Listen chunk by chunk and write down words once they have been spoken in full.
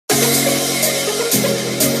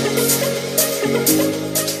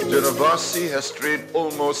URC has trained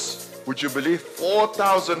almost, would you believe,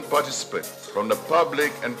 4,000 participants from the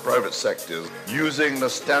public and private sectors using the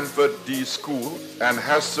Stanford D School and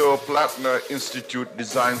Hasso Plattner Institute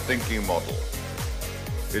design thinking model.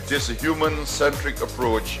 It is a human-centric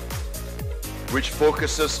approach which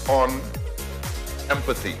focuses on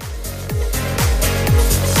empathy.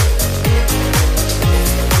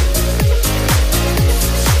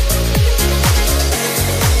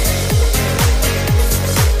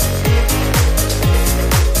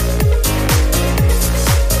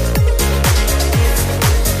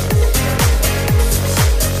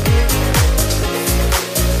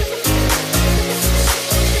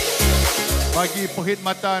 Bagi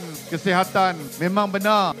perkhidmatan kesihatan, memang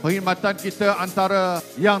benar perkhidmatan kita antara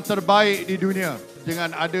yang terbaik di dunia.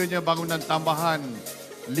 Dengan adanya bangunan tambahan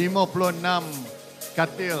 56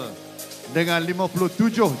 katil dengan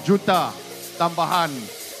 57 juta tambahan.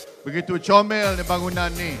 Begitu comel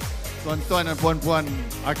bangunan ni, tuan-tuan dan puan-puan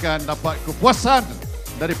akan dapat kepuasan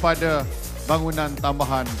daripada bangunan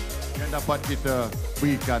tambahan yang dapat kita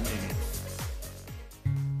berikan ini.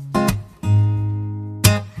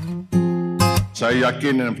 Saya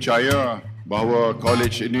yakin dan percaya bahawa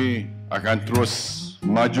college ini akan terus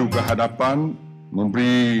maju ke hadapan,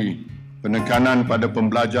 memberi penekanan pada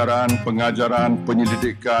pembelajaran, pengajaran,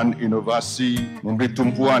 penyelidikan, inovasi, memberi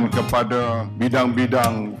tumpuan kepada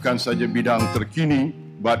bidang-bidang bukan saja bidang terkini,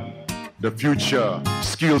 but the future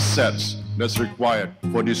skill sets that's required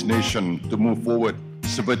for this nation to move forward,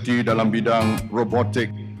 seperti dalam bidang robotik,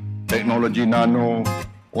 teknologi nano,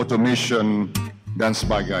 automation dan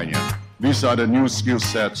sebagainya. These are the new skill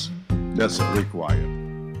sets that's required.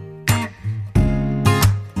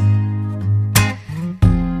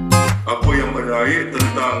 Apa yang menarik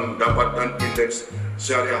tentang dapatan indeks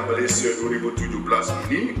syariah Malaysia 2017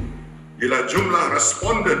 ini ialah jumlah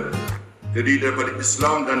responden terdiri daripada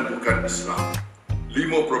Islam dan bukan Islam.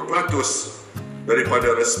 50%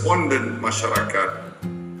 daripada responden masyarakat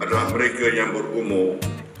adalah mereka yang berumur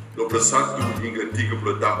 21 hingga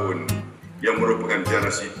 30 tahun yang merupakan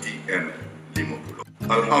generasi TN50.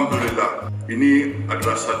 Alhamdulillah, ini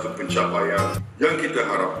adalah satu pencapaian yang kita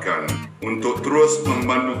harapkan untuk terus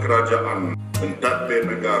membantu kerajaan mentadbir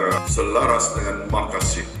negara selaras dengan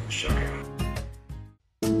maqasid syariah.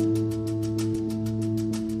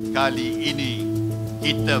 Kali ini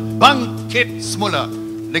kita bangkit semula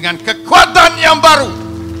dengan kekuatan yang baru,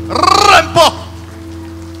 rempuh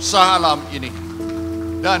Shah Alam ini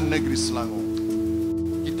dan negeri Selangor.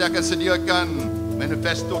 Kita akan sediakan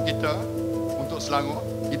manifesto kita untuk Selangor.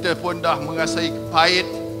 Kita pun dah mengasai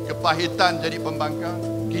kepahitan jadi pembangkang.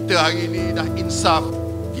 Kita hari ini dah insaf.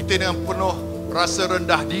 Kita dengan penuh rasa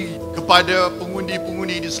rendah diri kepada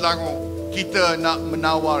pengundi-pengundi di Selangor. Kita nak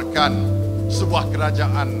menawarkan sebuah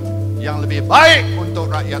kerajaan yang lebih baik untuk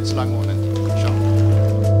rakyat Selangor nanti, insya-Allah.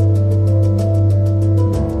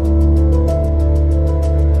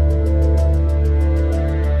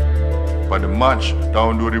 Pada Mac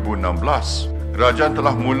tahun 2016, kerajaan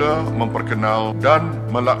telah mula memperkenal dan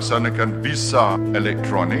melaksanakan visa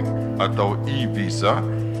elektronik atau e-visa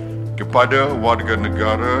kepada warga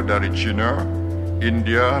negara dari China,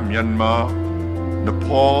 India, Myanmar,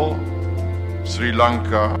 Nepal, Sri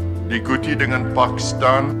Lanka, diikuti dengan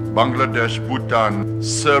Pakistan, Bangladesh, Bhutan,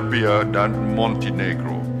 Serbia dan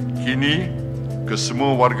Montenegro. Kini,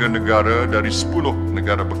 kesemua warga negara dari 10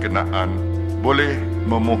 negara berkenaan boleh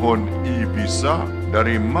memohon e-visa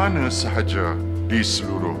dari mana sahaja di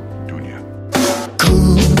seluruh dunia.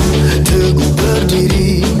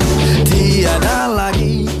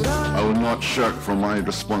 I will not shirk from my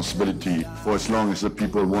responsibility for as long as the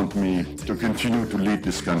people want me to continue to lead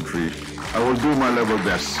this country. I will do my level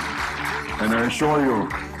best, and I assure you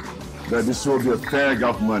that this will be a fair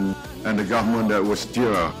government and a government that will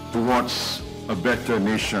steer towards a better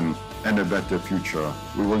nation and a better future.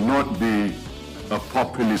 We will not be a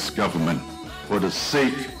populist government for the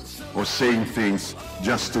sake of saying things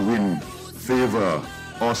just to win favor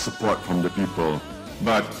or support from the people.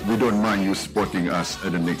 But we don't mind you supporting us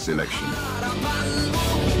at the next election.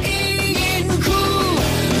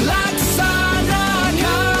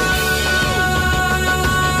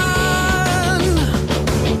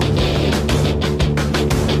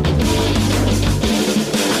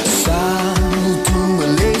 Satu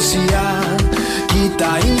Malaysia,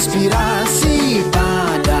 kita inspirasi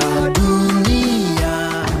pada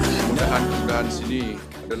dunia. Kemudahan sini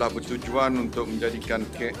adalah bertujuan untuk menjadikan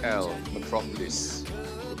KL metropolis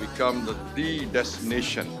to become the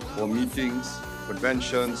destination for meetings,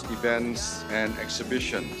 conventions, events and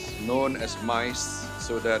exhibitions known as MICE,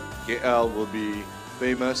 so that KL will be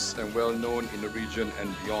famous and well known in the region and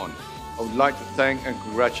beyond. I would like to thank and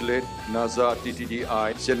congratulate NASA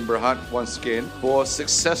TTDI Sdn Bhd once again for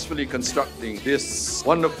successfully constructing this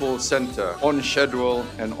wonderful centre on schedule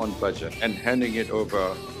and on budget and handing it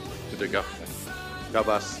over to the government.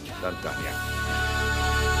 Tabas dan tahniah.